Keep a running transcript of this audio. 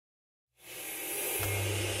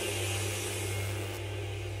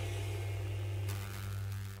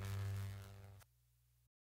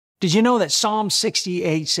Did you know that Psalm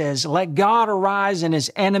 68 says, let God arise and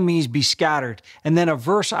his enemies be scattered? And then a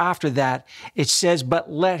verse after that, it says,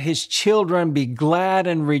 but let his children be glad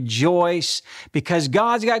and rejoice because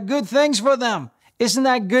God's got good things for them. Isn't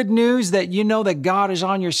that good news that you know that God is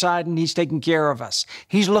on your side and he's taking care of us?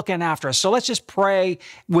 He's looking after us. So let's just pray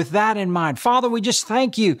with that in mind. Father, we just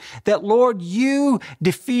thank you that, Lord, you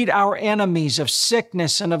defeat our enemies of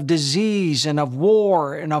sickness and of disease and of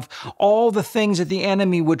war and of all the things that the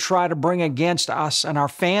enemy would try to bring against us and our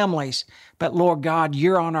families. But Lord God,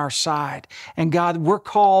 you're on our side. And God, we're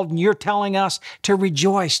called and you're telling us to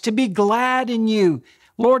rejoice, to be glad in you.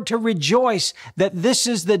 Lord, to rejoice that this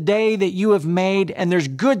is the day that you have made and there's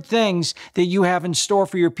good things that you have in store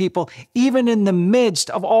for your people. Even in the midst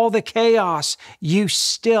of all the chaos, you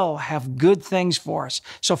still have good things for us.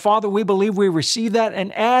 So Father, we believe we receive that.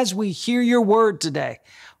 And as we hear your word today,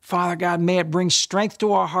 Father God, may it bring strength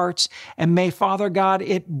to our hearts, and may, Father God,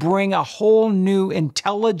 it bring a whole new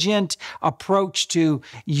intelligent approach to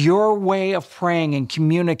your way of praying and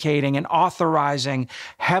communicating and authorizing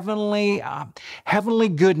heavenly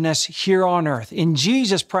goodness here on earth. In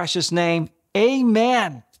Jesus' precious name,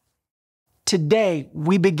 amen. Today,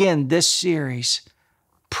 we begin this series,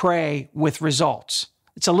 Pray with Results.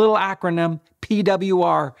 It's a little acronym,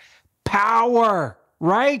 PWR, power,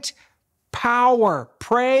 right? Power,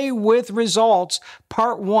 pray with results,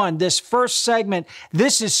 part 1. This first segment,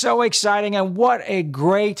 this is so exciting, and what a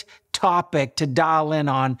great topic to dial in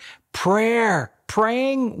on. Prayer,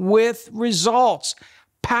 praying with results,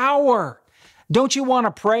 power. Don't you want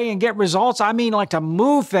to pray and get results? I mean, like to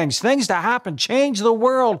move things to happen, change the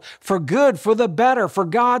world for good, for the better, for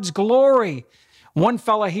God's glory. One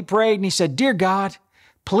fella, he prayed and he said, Dear God,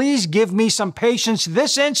 please give me some patience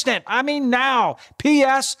this instant. I mean now.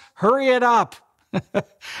 P.S. Hurry it up.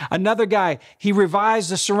 Another guy, he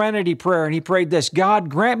revised the serenity prayer and he prayed this: God,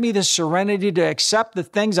 grant me the serenity to accept the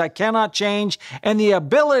things I cannot change and the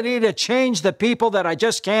ability to change the people that I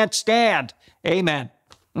just can't stand. Amen.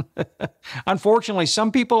 Unfortunately,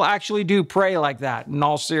 some people actually do pray like that, in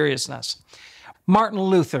all seriousness. Martin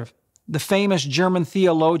Luther, the famous German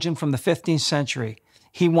theologian from the 15th century,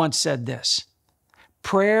 he once said this: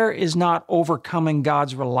 prayer is not overcoming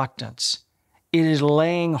God's reluctance. It is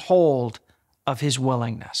laying hold of his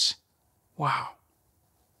willingness. Wow.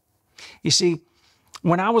 You see,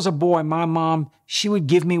 when I was a boy, my mom, she would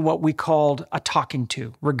give me what we called a talking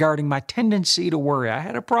to regarding my tendency to worry. I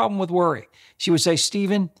had a problem with worry. She would say,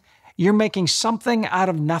 Stephen, you're making something out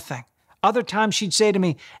of nothing. Other times she'd say to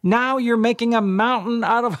me, now you're making a mountain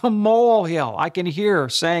out of a molehill. I can hear her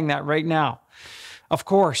saying that right now. Of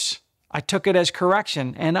course, I took it as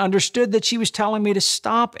correction and understood that she was telling me to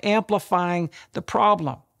stop amplifying the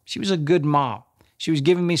problem. She was a good mom. She was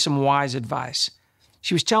giving me some wise advice.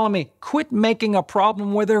 She was telling me, quit making a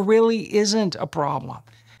problem where there really isn't a problem.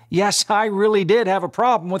 Yes, I really did have a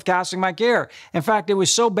problem with casting my care. In fact, it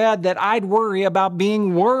was so bad that I'd worry about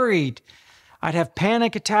being worried. I'd have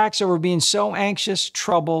panic attacks over being so anxious,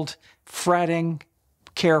 troubled, fretting,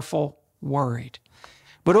 careful, worried.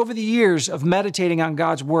 But over the years of meditating on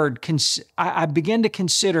God's word, I began to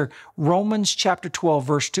consider Romans chapter 12,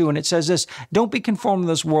 verse 2, and it says this: don't be conformed to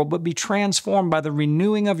this world, but be transformed by the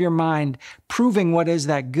renewing of your mind, proving what is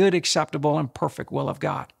that good, acceptable, and perfect will of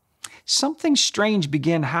God. Something strange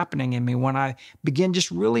began happening in me when I began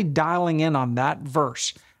just really dialing in on that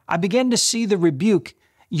verse. I began to see the rebuke,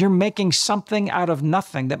 you're making something out of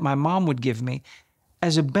nothing, that my mom would give me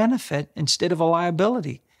as a benefit instead of a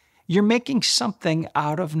liability. You're making something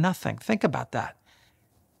out of nothing. Think about that.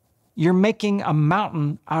 You're making a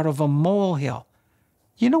mountain out of a molehill.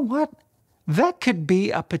 You know what? That could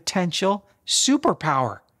be a potential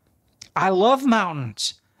superpower. I love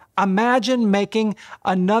mountains. Imagine making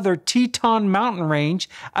another Teton mountain range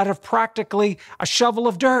out of practically a shovel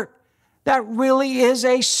of dirt. That really is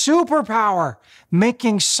a superpower,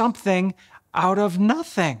 making something out of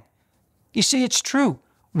nothing. You see, it's true.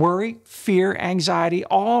 Worry, fear, anxiety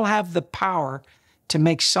all have the power to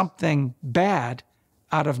make something bad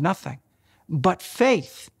out of nothing. But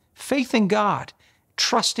faith in God,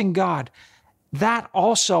 trusting God, that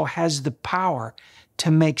also has the power to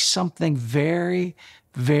make something very,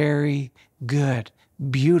 very good,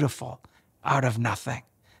 beautiful out of nothing.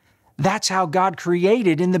 That's how God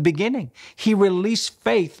created in the beginning. He released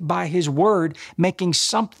faith by his word, making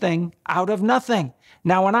something out of nothing.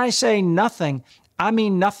 Now, when I say nothing, I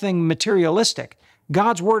mean nothing materialistic.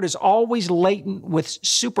 God's word is always latent with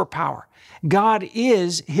superpower. God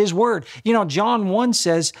is his word. You know, John 1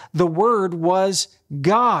 says the word was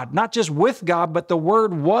God, not just with God, but the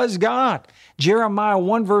word was God. Jeremiah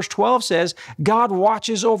 1 verse 12 says, God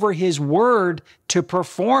watches over his word to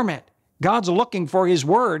perform it. God's looking for his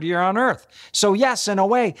word here on earth. So yes, in a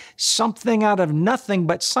way, something out of nothing,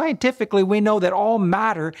 but scientifically we know that all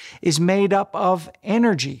matter is made up of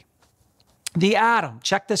energy. The atom,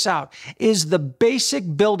 check this out, is the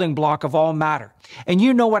basic building block of all matter. And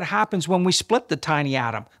you know what happens when we split the tiny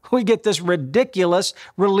atom. We get this ridiculous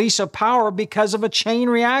release of power because of a chain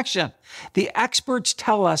reaction. The experts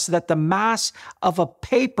tell us that the mass of a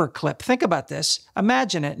paperclip, think about this,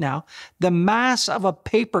 imagine it now, the mass of a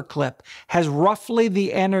paperclip has roughly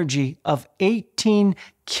the energy of 18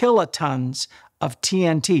 kilotons of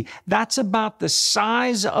TNT. That's about the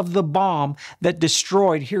size of the bomb that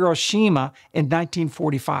destroyed Hiroshima in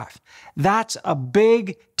 1945. That's a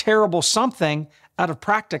big, terrible something out of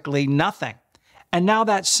practically nothing. And now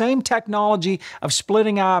that same technology of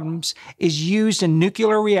splitting atoms is used in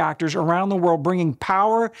nuclear reactors around the world, bringing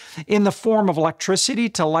power in the form of electricity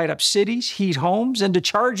to light up cities, heat homes, and to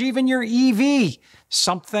charge even your EV.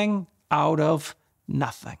 Something out of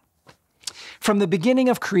nothing. From the beginning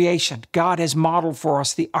of creation, God has modeled for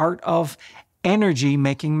us the art of energy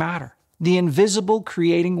making matter, the invisible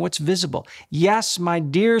creating what's visible. Yes, my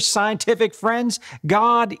dear scientific friends,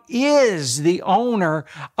 God is the owner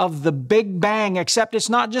of the Big Bang, except it's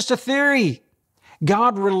not just a theory.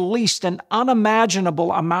 God released an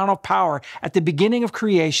unimaginable amount of power at the beginning of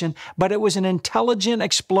creation, but it was an intelligent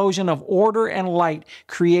explosion of order and light,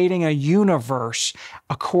 creating a universe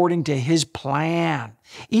according to his plan.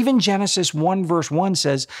 Even Genesis 1 verse 1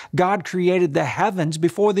 says, God created the heavens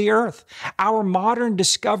before the earth. Our modern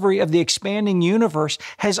discovery of the expanding universe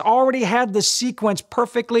has already had the sequence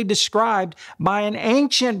perfectly described by an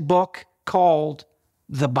ancient book called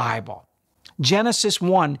the Bible. Genesis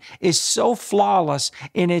 1 is so flawless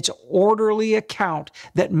in its orderly account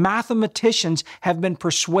that mathematicians have been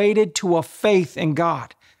persuaded to a faith in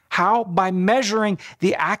God. How? By measuring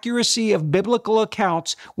the accuracy of biblical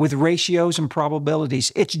accounts with ratios and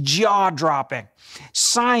probabilities. It's jaw-dropping.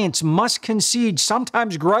 Science must concede,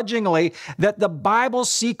 sometimes grudgingly, that the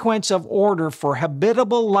Bible's sequence of order for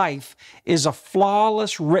habitable life is a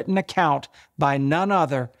flawless written account by none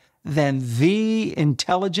other than the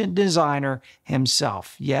intelligent designer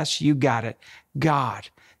himself. Yes, you got it. God.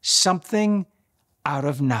 Something out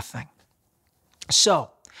of nothing.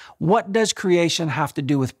 So, what does creation have to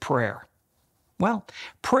do with prayer? Well,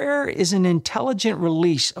 prayer is an intelligent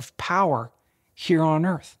release of power here on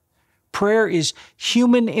earth. Prayer is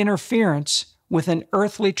human interference with an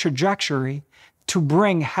earthly trajectory to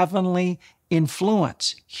bring heavenly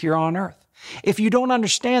influence here on earth. If you don't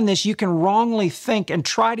understand this, you can wrongly think and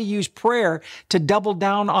try to use prayer to double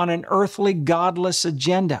down on an earthly, godless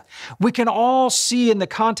agenda. We can all see in the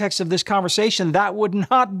context of this conversation that would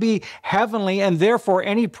not be heavenly, and therefore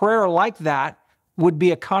any prayer like that would be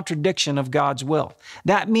a contradiction of God's will.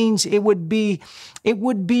 That means it would be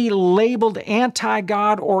labeled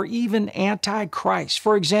anti-God or even anti-Christ.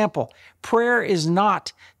 For example, prayer is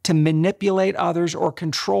not to manipulate others or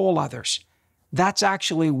control others. That's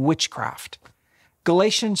actually witchcraft.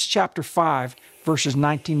 Galatians chapter 5, verses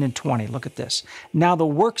 19 and 20. Look at this. Now the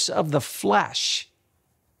works of the flesh,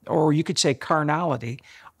 or you could say carnality,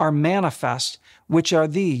 are manifest, which are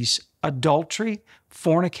these: adultery,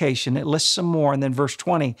 fornication. It lists some more. And then verse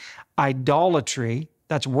 20, idolatry,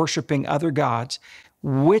 that's worshiping other gods,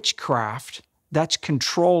 witchcraft, that's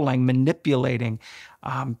controlling, manipulating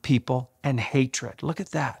people, and hatred. Look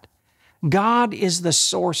at that. God is the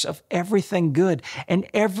source of everything good and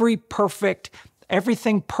everything perfect,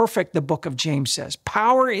 the book of James says.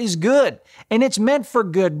 Power is good, and it's meant for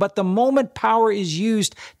good, but the moment power is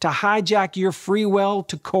used to hijack your free will,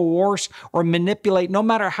 to coerce or manipulate, no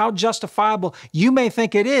matter how justifiable you may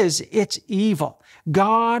think it is, it's evil.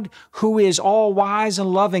 God, who is all wise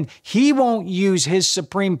and loving, he won't use his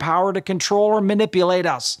supreme power to control or manipulate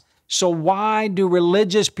us. So why do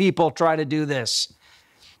religious people try to do this?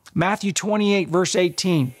 Matthew 28, verse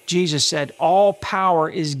 18, Jesus said, all power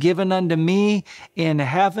is given unto me in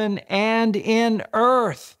heaven and in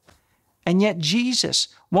earth. And yet Jesus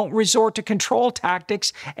won't resort to control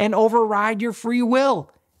tactics and override your free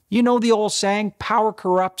will. You know the old saying, power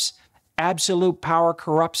corrupts, absolute power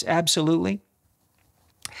corrupts absolutely.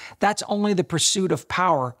 That's only the pursuit of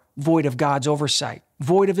power, void of God's oversight,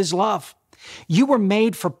 void of his love. You were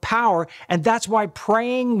made for power, and that's why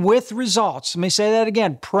praying with results, let me say that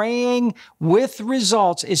again, praying with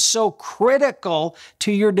results is so critical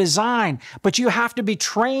to your design. But you have to be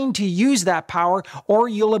trained to use that power or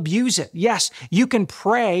you'll abuse it. Yes, you can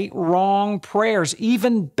pray wrong prayers,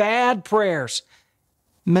 even bad prayers,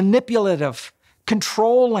 manipulative,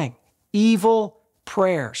 controlling, evil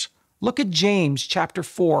prayers. Look at James chapter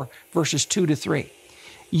 4, verses 2 to 3.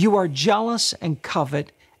 You are jealous and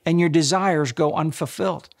covet, and your desires go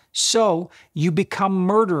unfulfilled. So you become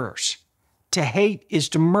murderers. To hate is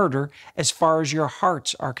to murder as far as your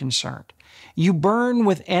hearts are concerned. You burn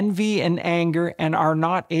with envy and anger and are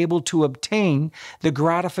not able to obtain the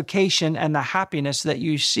gratification and the happiness that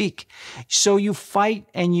you seek. So you fight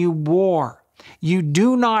and you war. You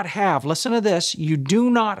do not have, listen to this, you do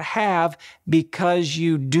not have because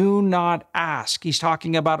you do not ask. He's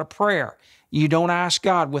talking about a prayer. You don't ask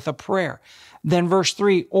God with a prayer. Then verse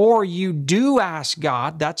 3, or you do ask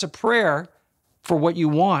God, that's a prayer for what you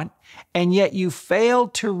want, and yet you fail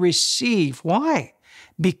to receive. Why?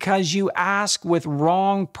 Because you ask with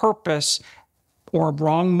wrong purpose or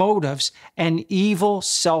wrong motives and evil,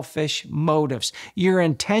 selfish motives. Your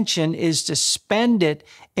intention is to spend it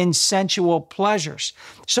in sensual pleasures.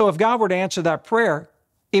 So if God were to answer that prayer,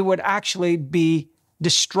 it would actually be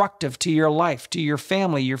destructive to your life, to your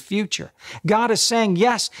family, your future. God is saying,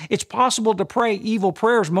 yes, it's possible to pray evil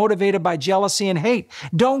prayers motivated by jealousy and hate.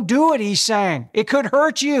 Don't do it, he's saying. It could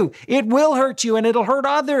hurt you. It will hurt you, and it'll hurt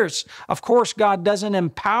others. Of course, God doesn't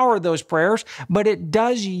empower those prayers, but it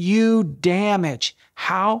does you damage.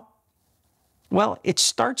 How? Well, it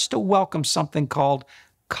starts to welcome something called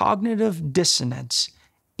cognitive dissonance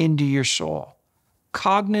into your soul.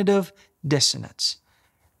 Cognitive dissonance.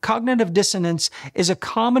 Cognitive dissonance is a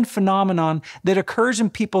common phenomenon that occurs in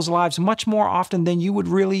people's lives much more often than you would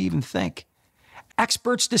really even think.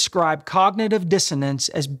 Experts describe cognitive dissonance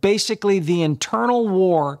as basically the internal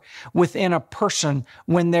war within a person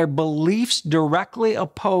when their beliefs directly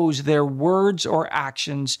oppose their words or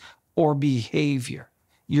actions or behavior.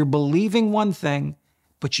 You're believing one thing,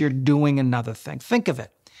 but you're doing another thing. Think of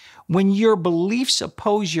it. When your beliefs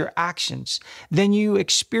oppose your actions, then you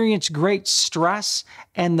experience great stress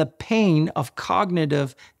and the pain of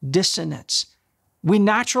cognitive dissonance. We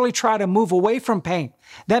naturally try to move away from pain.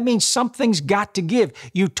 That means something's got to give.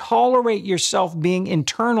 You tolerate yourself being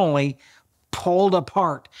internally pulled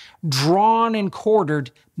apart, drawn and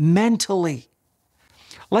quartered mentally.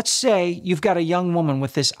 Let's say you've got a young woman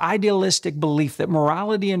with this idealistic belief that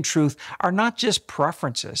morality and truth are not just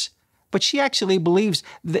preferences, but she actually believes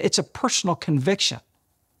that it's a personal conviction.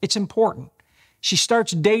 It's important. She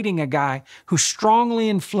starts dating a guy who strongly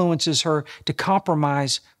influences her to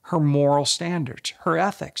compromise her moral standards, her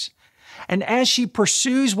ethics. And as she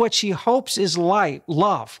pursues what she hopes is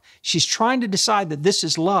love, she's trying to decide that this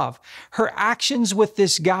is love, her actions with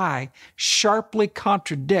this guy sharply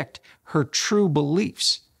contradict her true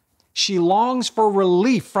beliefs. She longs for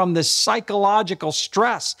relief from the psychological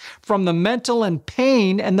stress, from the mental and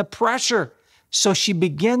pain and the pressure. So she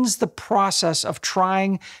begins the process of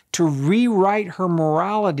trying to rewrite her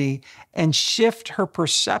morality and shift her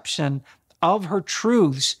perception of her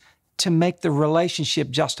truths to make the relationship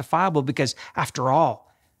justifiable because, after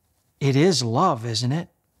all, it is love, isn't it?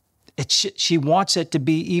 She wants it to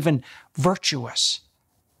be even virtuous,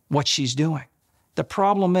 what she's doing. The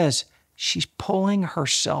problem is, she's pulling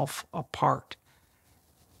herself apart.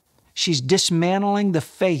 She's dismantling the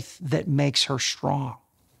faith that makes her strong.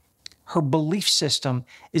 Her belief system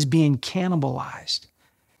is being cannibalized.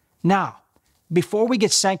 Now, before we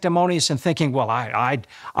get sanctimonious and thinking, well,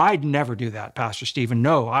 I'd never do that, Pastor Stephen.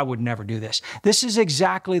 No, I would never do this. This is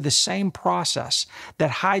exactly the same process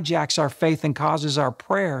that hijacks our faith and causes our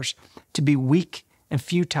prayers to be weak and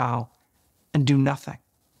futile and do nothing.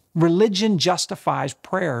 Religion justifies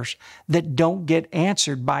prayers that don't get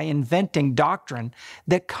answered by inventing doctrine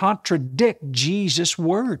that contradict Jesus'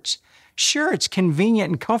 words. Sure, it's convenient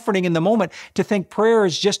and comforting in the moment to think prayer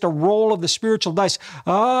is just a roll of the spiritual dice.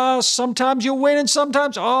 Sometimes you win and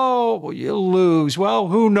sometimes, you lose. Well,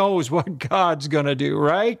 who knows what God's going to do,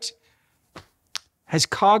 right? Has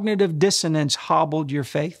cognitive dissonance hobbled your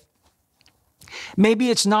faith? Maybe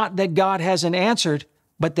it's not that God hasn't answered,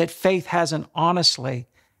 but that faith hasn't honestly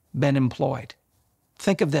been employed.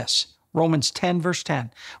 Think of this. Romans 10, verse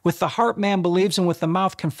 10. With the heart man believes, and with the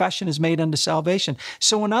mouth confession is made unto salvation.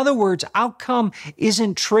 So in other words, outcome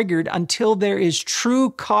isn't triggered until there is true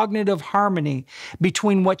cognitive harmony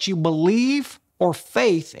between what you believe or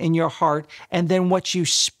faith in your heart and then what you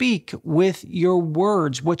speak with your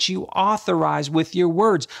words, what you authorize with your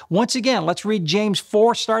words. Once again, let's read James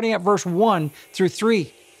 4, starting at verse 1 through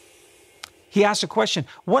 3. He asks a question,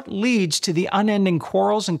 what leads to the unending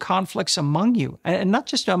quarrels and conflicts among you? And not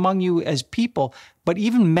just among you as people, but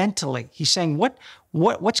even mentally. He's saying,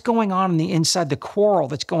 what's going on the inside, the quarrel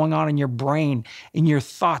that's going on in your brain, in your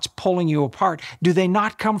thoughts, pulling you apart? Do they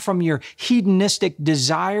not come from your hedonistic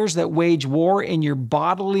desires that wage war in your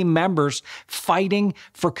bodily members, fighting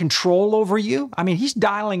for control over you? I mean, he's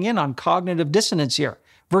dialing in on cognitive dissonance here.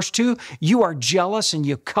 Verse 2, you are jealous and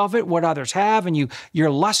you covet what others have, and your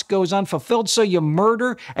lust goes unfulfilled, so you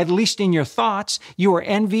murder, at least in your thoughts. You are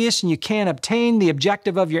envious and you can't obtain the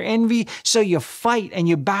objective of your envy, so you fight and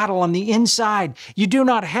you battle on the inside. You do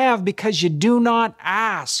not have because you do not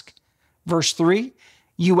ask. Verse 3,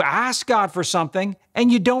 you ask God for something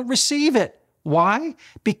and you don't receive it. Why?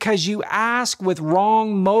 Because you ask with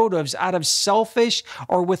wrong motives, out of selfish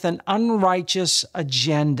or with an unrighteous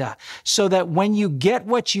agenda, so that when you get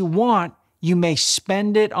what you want, you may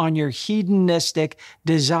spend it on your hedonistic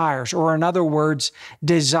desires, or in other words,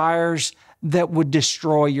 desires that would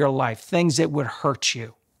destroy your life, things that would hurt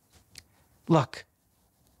you. Look,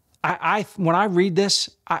 when I read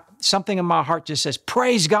this, something in my heart just says,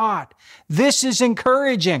 praise God. This is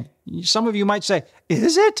encouraging. Some of you might say,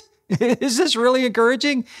 is it? Is this really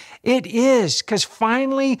encouraging? It is, because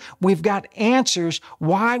finally we've got answers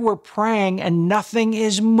why we're praying and nothing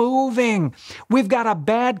is moving. We've got a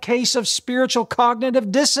bad case of spiritual cognitive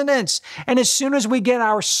dissonance. And as soon as we get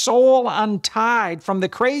our soul untied from the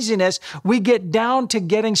craziness, we get down to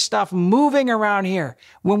getting stuff moving around here.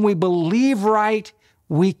 When we believe right,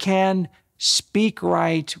 we can speak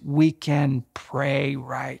right, we can pray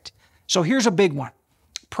right. So here's a big one,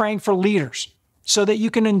 praying for leaders, so that you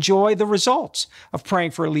can enjoy the results of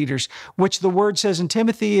praying for leaders, which the word says in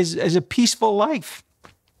Timothy is a peaceful life.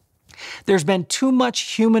 There's been too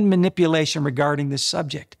much human manipulation regarding this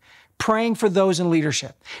subject. Praying for those in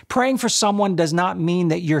leadership. Praying for someone does not mean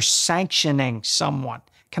that you're sanctioning someone.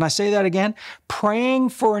 Can I say that again? Praying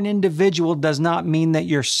for an individual does not mean that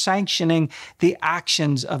you're sanctioning the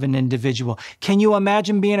actions of an individual. Can you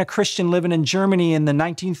imagine being a Christian living in Germany in the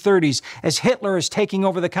 1930s as Hitler is taking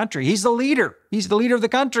over the country? He's the leader. He's the leader of the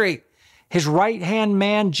country. His right-hand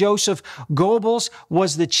man, Joseph Goebbels,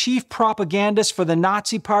 was the chief propagandist for the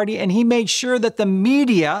Nazi Party, and he made sure that the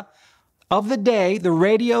media of the day, the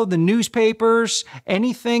radio, the newspapers,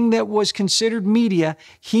 anything that was considered media,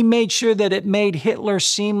 he made sure that it made Hitler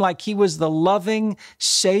seem like he was the loving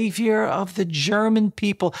savior of the German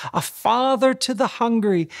people, a father to the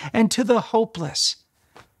hungry and to the hopeless.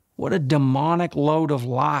 What a demonic load of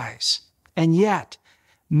lies. And yet,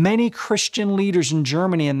 many Christian leaders in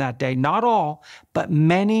Germany in that day, not all, but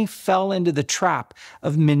many fell into the trap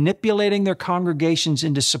of manipulating their congregations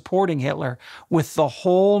into supporting Hitler with the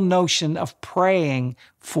whole notion of praying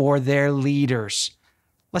for their leaders.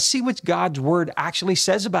 Let's see what God's word actually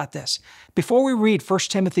says about this. Before we read 1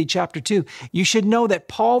 Timothy chapter 2, you should know that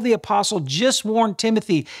Paul the apostle just warned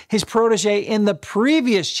Timothy, his protege, in the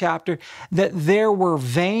previous chapter that there were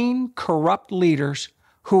vain, corrupt leaders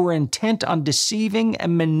who were intent on deceiving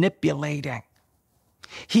and manipulating.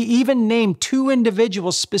 He even named two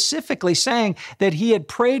individuals specifically, saying that he had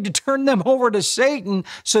prayed to turn them over to Satan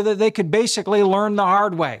so that they could basically learn the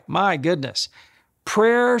hard way. My goodness.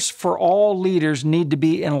 Prayers for all leaders need to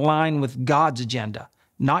be in line with God's agenda,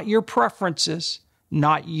 not your preferences,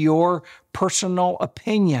 not your personal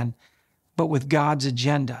opinion, but with God's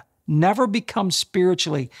agenda. Never become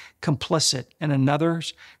spiritually complicit in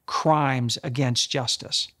another's crimes against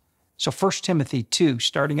justice. So 1 Timothy 2,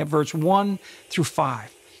 starting at verse 1 through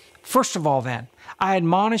 5. First of all, then, I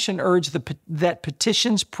admonish and urge that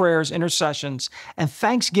petitions, prayers, intercessions, and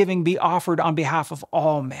thanksgiving be offered on behalf of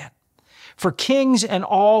all men, for kings and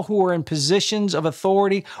all who are in positions of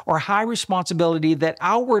authority or high responsibility, that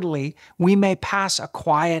outwardly we may pass a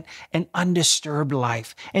quiet and undisturbed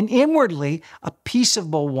life, and inwardly a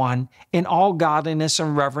peaceable one in all godliness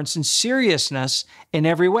and reverence and seriousness in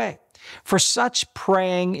every way. For such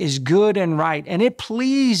praying is good and right, and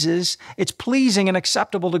it's pleasing and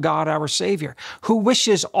acceptable to God our Savior, who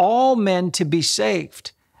wishes all men to be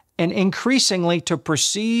saved, and increasingly to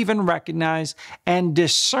perceive and recognize and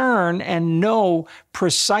discern and know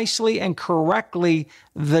precisely and correctly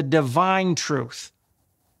the divine truth.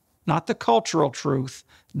 Not the cultural truth,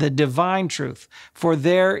 the divine truth. For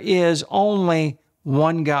there is only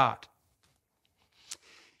one God.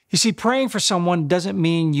 You see, praying for someone doesn't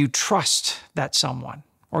mean you trust that someone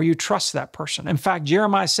or you trust that person. In fact,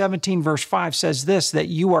 Jeremiah 17 verse 5 says this, that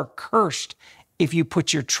you are cursed if you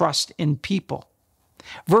put your trust in people.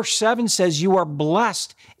 Verse 7 says you are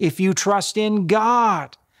blessed if you trust in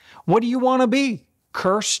God. What do you want to be?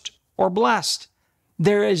 Cursed or blessed?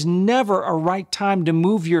 There is never a right time to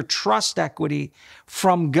move your trust equity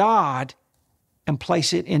from God and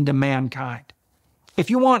place it into mankind. If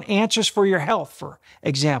you want answers for your health, for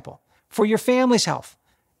example, for your family's health,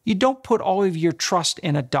 you don't put all of your trust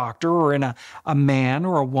in a doctor or in a man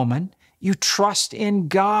or a woman. You trust in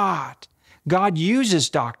God. God uses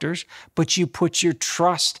doctors, but you put your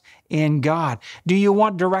trust in God. Do you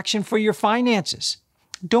want direction for your finances?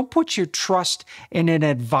 Don't put your trust in an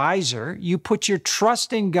advisor. You put your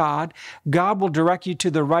trust in God. God will direct you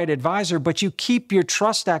to the right advisor, but you keep your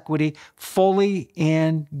trust equity fully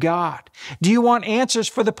in God. Do you want answers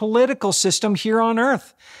for the political system here on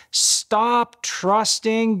earth? Stop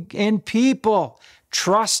trusting in people.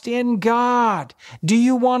 Trust in God. Do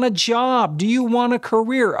you want a job? Do you want a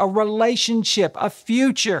career, a relationship, a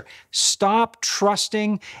future? Stop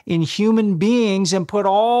trusting in human beings and put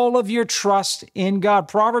all of your trust in God.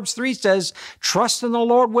 Proverbs 3 says, trust in the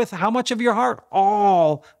Lord with how much of your heart?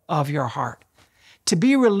 All of your heart. To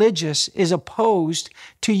be religious is opposed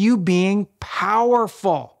to you being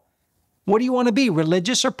powerful. What do you want to be,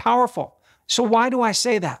 religious or powerful? So why do I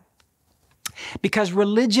say that? Because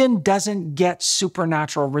religion doesn't get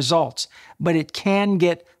supernatural results, but it can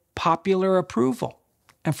get popular approval.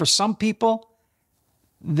 And for some people,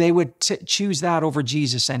 they would choose that over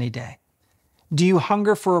Jesus any day. Do you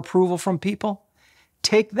hunger for approval from people?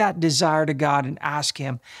 Take that desire to God and ask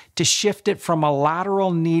Him to shift it from a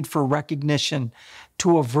lateral need for recognition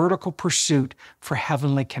to a vertical pursuit for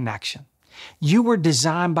heavenly connection. You were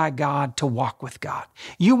designed by God to walk with God.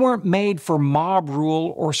 You weren't made for mob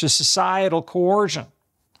rule or societal coercion.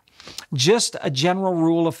 Just a general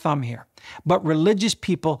rule of thumb here. But religious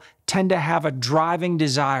people tend to have a driving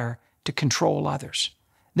desire to control others.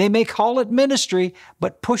 They may call it ministry,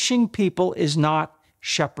 but pushing people is not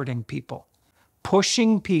shepherding people.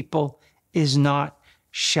 Pushing people is not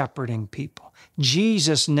shepherding people.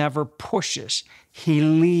 Jesus never pushes. He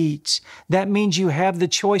leads. That means you have the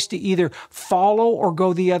choice to either follow or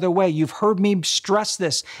go the other way. You've heard me stress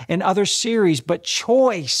this in other series, but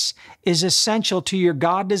choice is essential to your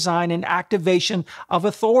God design and activation of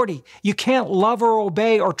authority. You can't love or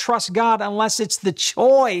obey or trust God unless it's the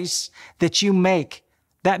choice that you make.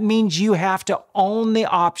 That means you have to own the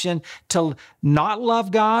option to not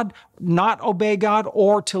love God, not obey God,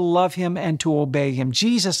 or to love Him and to obey Him.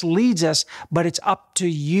 Jesus leads us, but it's up to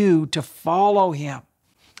you to follow Him.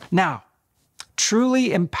 Now,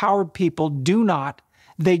 truly empowered people do not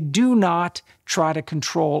try to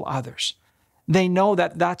control others. They know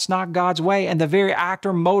that that's not God's way, and the very act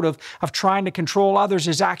or motive of trying to control others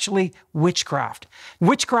is actually witchcraft.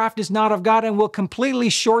 Witchcraft is not of God and will completely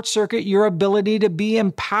short-circuit your ability to be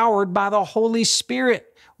empowered by the Holy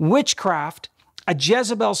Spirit. Witchcraft, a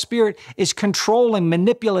Jezebel spirit, is controlling,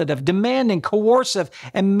 manipulative, demanding, coercive,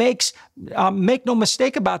 and make no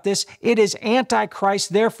mistake about this, it is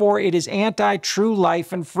anti-Christ, therefore it is anti-true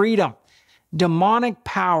life and freedom. Demonic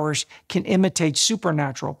powers can imitate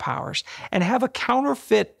supernatural powers and have a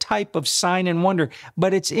counterfeit type of sign and wonder,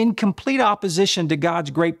 but it's in complete opposition to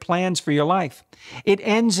God's great plans for your life. It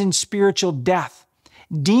ends in spiritual death.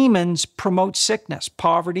 Demons promote sickness,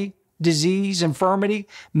 poverty, disease, infirmity,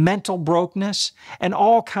 mental brokenness, and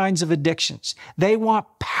all kinds of addictions. They want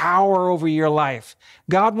power over your life.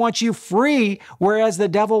 God wants you free, whereas the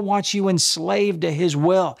devil wants you enslaved to his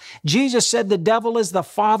will. Jesus said the devil is the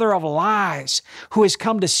father of lies, who has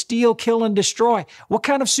come to steal, kill, and destroy. What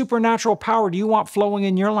kind of supernatural power do you want flowing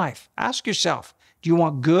in your life? Ask yourself, do you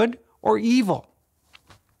want good or evil?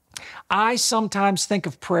 I sometimes think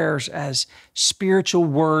of prayers as spiritual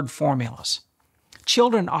word formulas.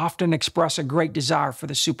 Children often express a great desire for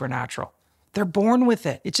the supernatural. They're born with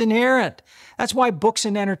it. It's inherent. That's why books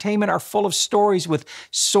and entertainment are full of stories with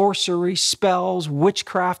sorcery, spells,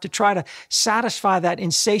 witchcraft to try to satisfy that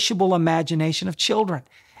insatiable imagination of children.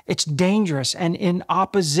 It's dangerous and in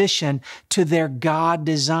opposition to their God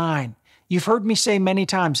design. You've heard me say many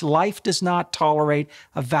times, life does not tolerate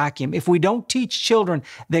a vacuum. If we don't teach children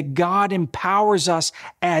that God empowers us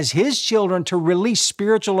as His children to release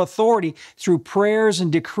spiritual authority through prayers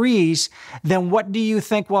and decrees, then what do you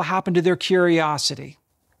think will happen to their curiosity?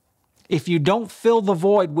 If you don't fill the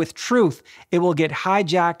void with truth, it will get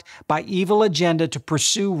hijacked by evil agenda to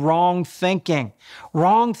pursue wrong thinking.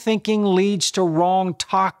 Wrong thinking leads to wrong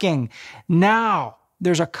talking. Now,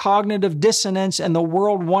 there's a cognitive dissonance, and the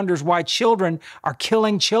world wonders why children are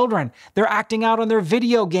killing children. They're acting out on their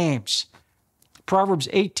video games. Proverbs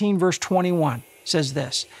 18, verse 21 says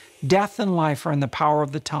this, Death and life are in the power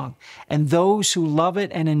of the tongue, and those who love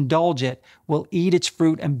it and indulge it will eat its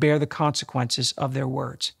fruit and bear the consequences of their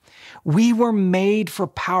words. We were made for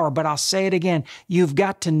power, but I'll say it again. You've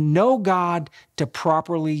got to know God to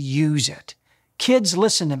properly use it. Kids,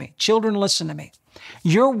 listen to me. Children, listen to me.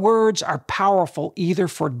 Your words are powerful either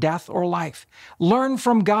for death or life. Learn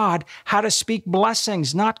from God how to speak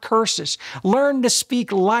blessings, not curses. Learn to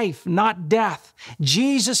speak life, not death.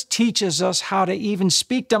 Jesus teaches us how to even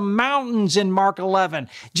speak to mountains in Mark 11.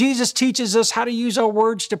 Jesus teaches us how to use our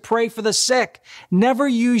words to pray for the sick. Never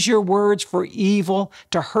use your words for evil,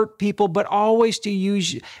 to hurt people, but always to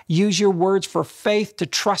use your words for faith, to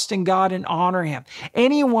trust in God and honor Him.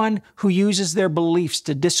 Anyone who uses their beliefs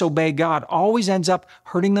to disobey God always ends up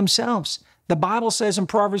hurting themselves. The Bible says in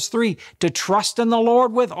Proverbs 3 to trust in the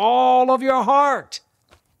Lord with all of your heart.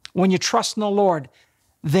 When you trust in the Lord,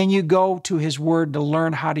 then you go to His Word to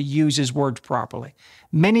learn how to use His words properly.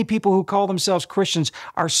 Many people who call themselves Christians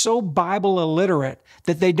are so Bible illiterate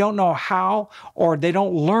that they don't know how, or they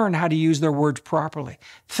don't learn how to use their words properly.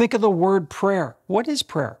 Think of the word prayer. What is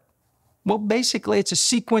prayer? Well, basically, it's a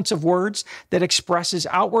sequence of words that expresses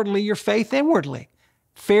outwardly your faith inwardly.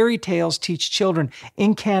 Fairy tales teach children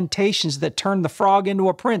incantations that turn the frog into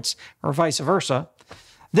a prince, or vice versa.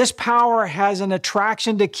 This power has an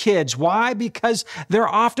attraction to kids. Why? Because they're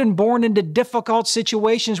often born into difficult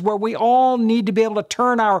situations where we all need to be able to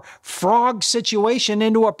turn our frog situation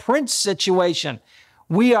into a prince situation.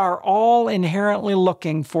 We are all inherently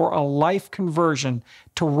looking for a life conversion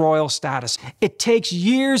to royal status. It takes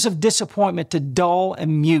years of disappointment to dull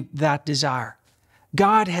and mute that desire.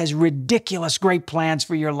 God has ridiculous great plans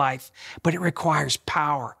for your life, but it requires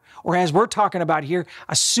power. Or as we're talking about here,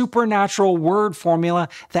 a supernatural word formula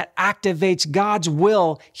that activates God's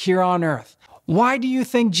will here on earth. Why do you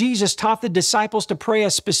think Jesus taught the disciples to pray a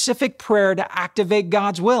specific prayer to activate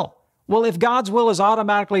God's will? Well, if God's will is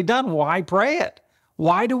automatically done, why pray it?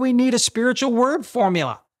 Why do we need a spiritual word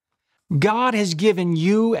formula? God has given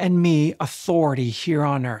you and me authority here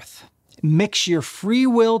on earth. Mix your free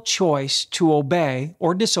will choice to obey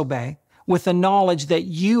or disobey with the knowledge that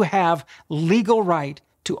you have legal right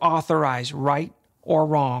to authorize right or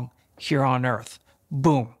wrong here on earth.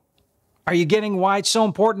 Boom. Are you getting why it's so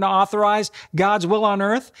important to authorize God's will on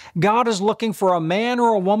earth? God is looking for a man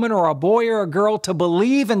or a woman or a boy or a girl to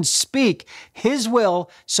believe and speak His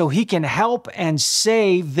will so He can help and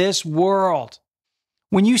save this world.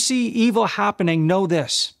 When you see evil happening, know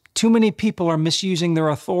this. Too many people are misusing their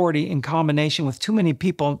authority in combination with too many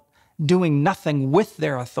people doing nothing with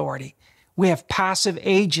their authority. We have passive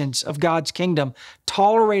agents of God's kingdom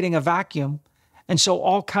tolerating a vacuum, and so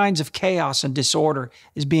all kinds of chaos and disorder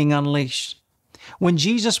is being unleashed. When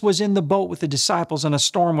Jesus was in the boat with the disciples and a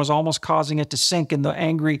storm was almost causing it to sink in the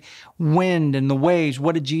angry wind and the waves,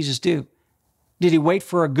 what did Jesus do? Did He wait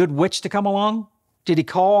for a good witch to come along? Did He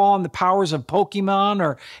call on the powers of Pokemon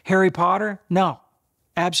or Harry Potter? No.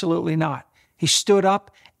 Absolutely not. He stood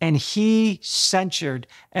up and He censured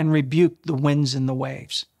and rebuked the winds and the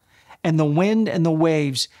waves. And the wind and the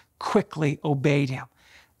waves quickly obeyed Him.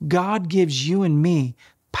 God gives you and me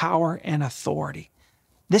power and authority.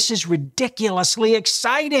 This is ridiculously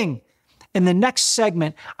exciting. In the next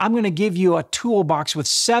segment, I'm going to give you a toolbox with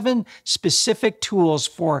 7 specific tools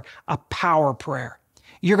for a power prayer.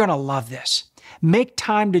 You're going to love this. Make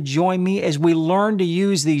time to join me as we learn to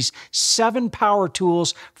use these 7 power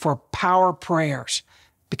tools for power prayers.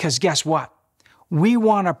 Because guess what? We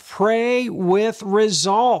want to pray with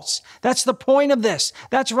results. That's the point of this.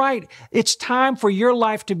 That's right. It's time for your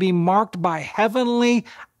life to be marked by heavenly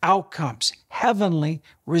outcomes, heavenly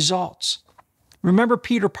results. Remember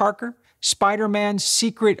Peter Parker, Spider-Man's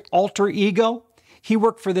secret alter ego? He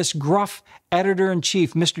worked for this gruff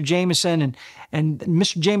editor-in-chief, Mr. Jameson, and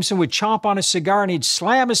Mr. Jameson would chomp on his cigar and he'd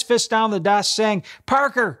slam his fist down the desk saying,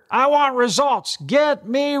 "Parker, I want results. Get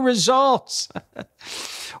me results."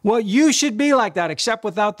 Well, you should be like that, except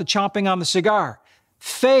without the chomping on the cigar.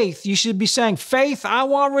 Faith, you should be saying, "Faith, I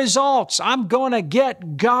want results. I'm going to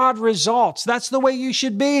get God results." That's the way you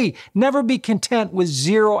should be. Never be content with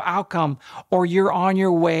 0 outcome, or you're on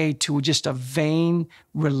your way to just a vain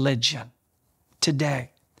religion. Today,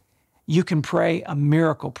 you can pray a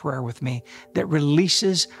miracle prayer with me that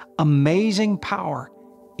releases amazing power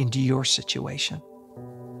into your situation.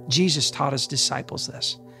 Jesus taught His disciples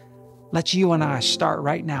this. Let's you and I start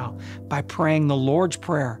right now by praying the Lord's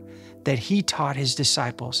Prayer that He taught His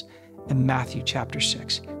disciples in Matthew chapter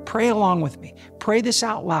 6. Pray along with me. Pray this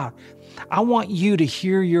out loud. I want you to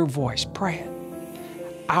hear your voice. Pray it.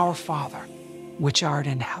 Our Father, which art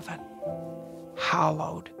in heaven,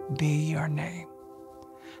 hallowed be your name.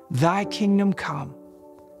 Thy kingdom come,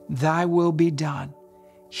 thy will be done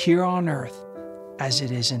here on earth as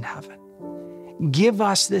it is in heaven. Give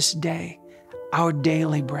us this day our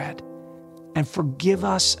daily bread, and forgive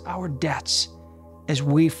us our debts as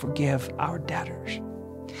we forgive our debtors.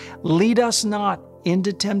 Lead us not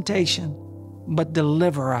into temptation, but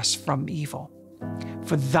deliver us from evil.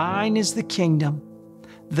 For thine is the kingdom,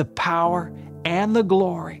 the power, and the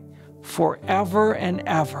glory forever and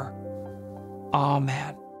ever.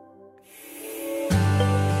 Amen.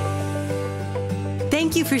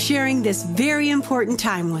 Thank you for sharing this very important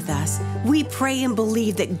time with us. We pray and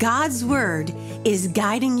believe that God's Word is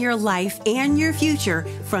guiding your life and your future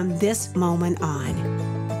from this moment on.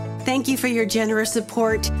 Thank you for your generous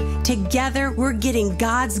support. Together, we're getting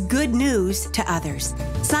God's good news to others.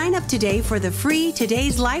 Sign up today for the free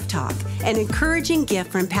Today's Life Talk, an encouraging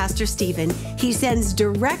gift from Pastor Stephen he sends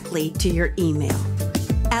directly to your email.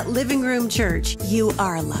 At Living Room Church, you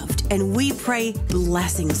are loved, and we pray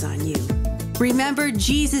blessings on you. Remember,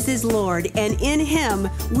 Jesus is Lord, and in Him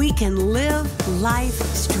we can live life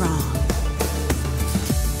strong.